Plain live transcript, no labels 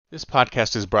This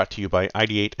podcast is brought to you by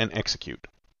Ideate and Execute.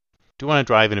 Do you want to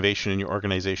drive innovation in your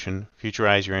organization,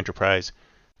 futurize your enterprise,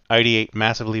 ideate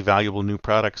massively valuable new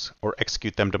products, or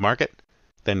execute them to market?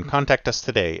 Then contact us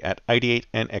today at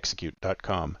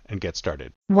ideateandexecute.com and get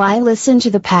started. Why listen to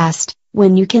the past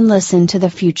when you can listen to the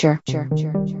future?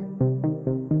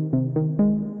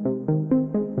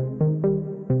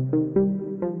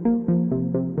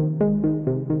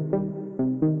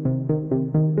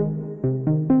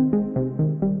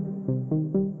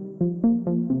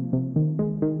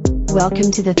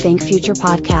 Welcome to the Think Future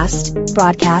podcast,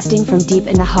 broadcasting from deep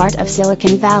in the heart of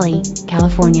Silicon Valley,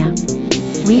 California.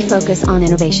 We focus on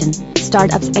innovation,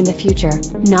 startups, and the future,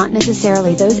 not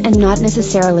necessarily those and not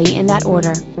necessarily in that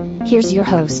order. Here's your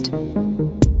host.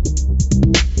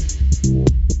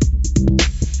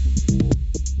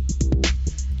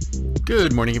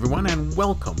 Good morning, everyone, and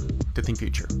welcome to Think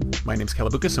Future. My name's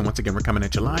Calabucas, and once again, we're coming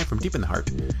at you live from deep in the heart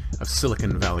of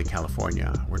Silicon Valley,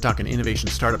 California. We're talking innovation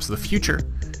startups of the future,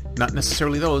 not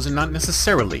necessarily those, and not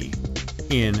necessarily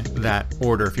in that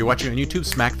order. If you're watching on YouTube,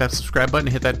 smack that subscribe button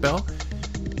and hit that bell.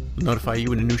 It'll notify you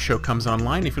when a new show comes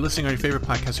online. If you're listening on your favorite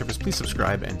podcast service, please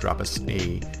subscribe and drop us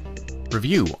a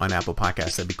review on Apple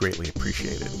Podcasts. That'd be greatly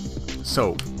appreciated.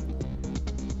 So,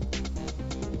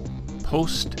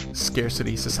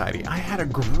 post-scarcity society. I had a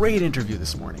great interview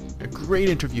this morning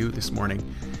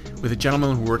with a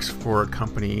gentleman who works for a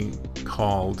company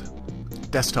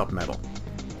called Desktop Metal.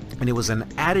 And it was an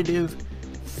additive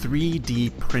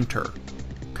 3D printer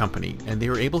company. And they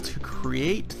were able to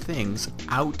create things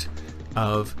out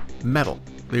of metal.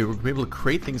 They were able to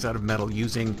create things out of metal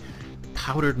using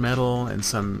powdered metal and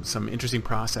some interesting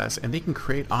process. And they can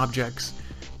create objects,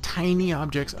 tiny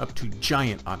objects up to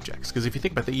giant objects. Because if you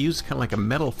think about it, they use kind of like a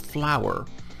metal flower,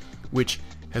 which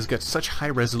has got such high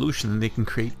resolution that they can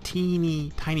create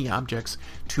teeny tiny objects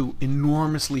to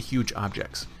enormously huge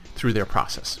objects through their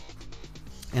process.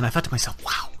 And I thought to myself,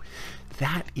 wow,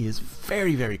 that is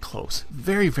very, very close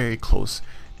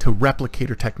to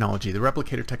replicator technology. The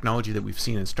replicator technology that we've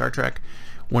seen in Star Trek.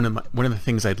 One of the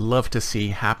things I'd love to see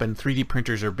happen. 3D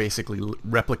printers are basically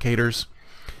replicators.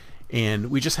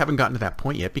 And we just haven't gotten to that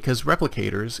point yet, because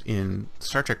replicators in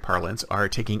Star Trek parlance are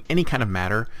taking any kind of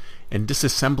matter and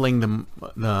disassembling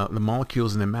the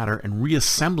molecules in the matter and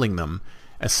reassembling them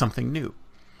as something new.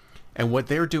 And what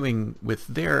they're doing with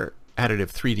their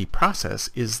additive 3D process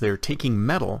is they're taking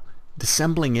metal,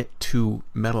 dissembling it to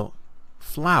metal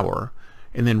flour,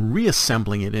 and then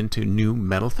reassembling it into new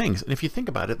metal things. And if you think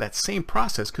about it, that same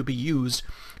process could be used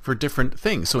for different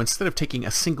things. So instead of taking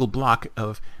a single block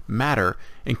of matter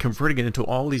and converting it into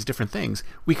all these different things,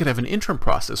 we could have an interim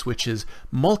process, which is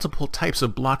multiple types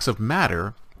of blocks of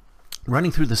matter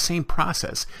running through the same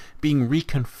process, being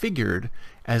reconfigured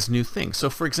as new things. So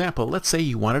for example, let's say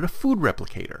you wanted a food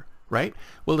replicator, right?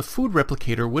 Well, the food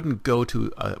replicator wouldn't go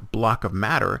to a block of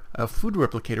matter. A food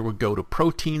replicator would go to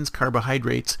proteins,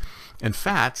 carbohydrates, and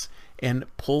fats and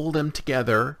pull them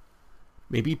together,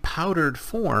 maybe powdered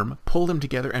form, pull them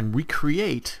together and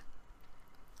recreate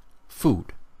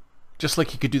food. Just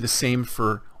like you could do the same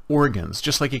for organs,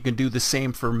 just like you can do the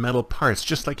same for metal parts,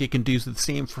 just like you can do the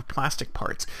same for plastic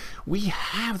parts. We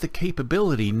have the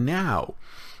capability now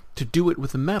to do it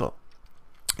with the metal.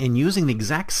 And using the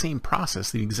exact same process,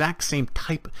 the exact same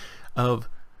type of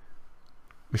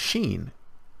machine,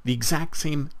 the exact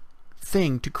same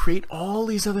thing to create all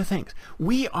these other things.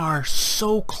 We are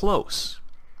so close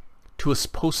to a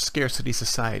post-scarcity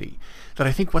society that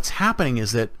I think what's happening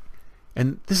is that,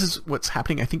 and this is what's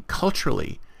happening I think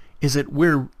culturally, is that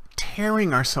we're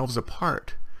tearing ourselves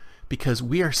apart because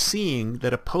we are seeing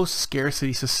that a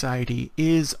post-scarcity society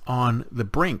is on the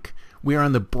brink. We are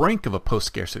on the brink of a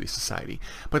post-scarcity society.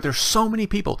 But there's so many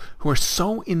people who are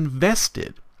so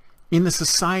invested in the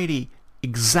society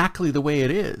exactly the way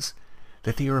it is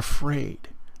that they are afraid.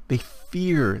 They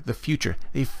fear the future.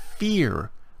 They fear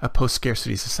a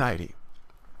post-scarcity society.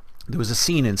 There was a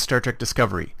scene in Star Trek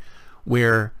Discovery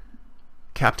where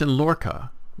Captain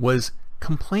Lorca was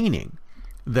complaining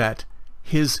that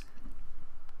his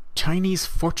Chinese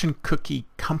fortune cookie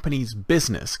company's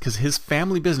business, because his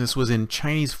family business was in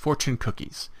Chinese fortune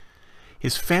cookies,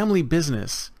 his family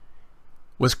business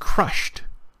was crushed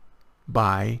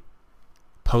by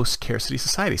post-scarcity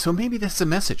society. So maybe that's a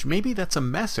message. Maybe that's a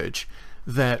message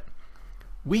that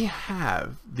we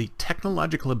have the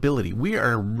technological ability. We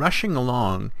are rushing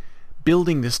along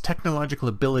building this technological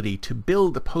ability to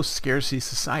build a post-scarcity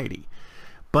society.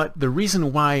 But the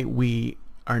reason why we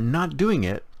are not doing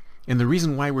it, and the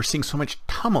reason why we're seeing so much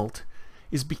tumult,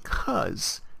 is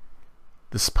because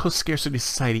this post-scarcity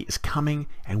society is coming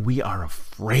and we are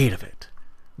afraid of it.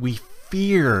 We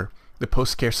fear the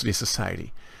post-scarcity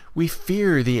society. We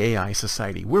fear the AI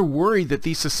society. We're worried that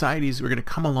these societies are going to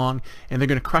come along and they're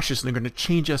going to crush us and they're going to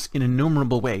change us in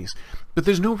innumerable ways. But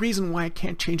there's no reason why it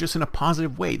can't change us in a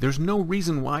positive way. There's no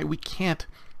reason why we can't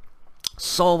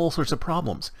solve all sorts of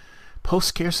problems.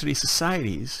 Post-scarcity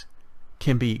societies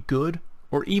can be good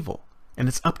or evil, and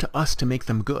it's up to us to make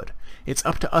them good. It's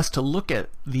up to us to look at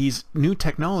these new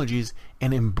technologies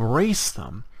and embrace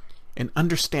them and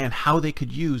understand how they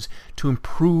could use to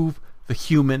improve the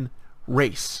human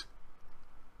race.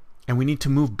 And we need to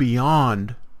move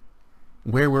beyond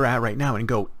where we're at right now and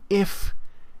go, if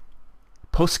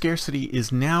post-scarcity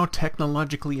is now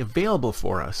technologically available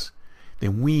for us,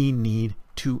 then we need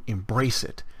to embrace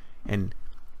it and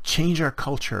change our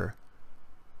culture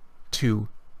to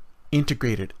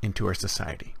integrate it into our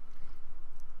society.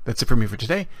 That's it for me for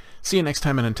today. See you next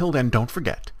time, and until then, don't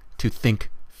forget to think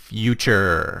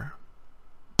future.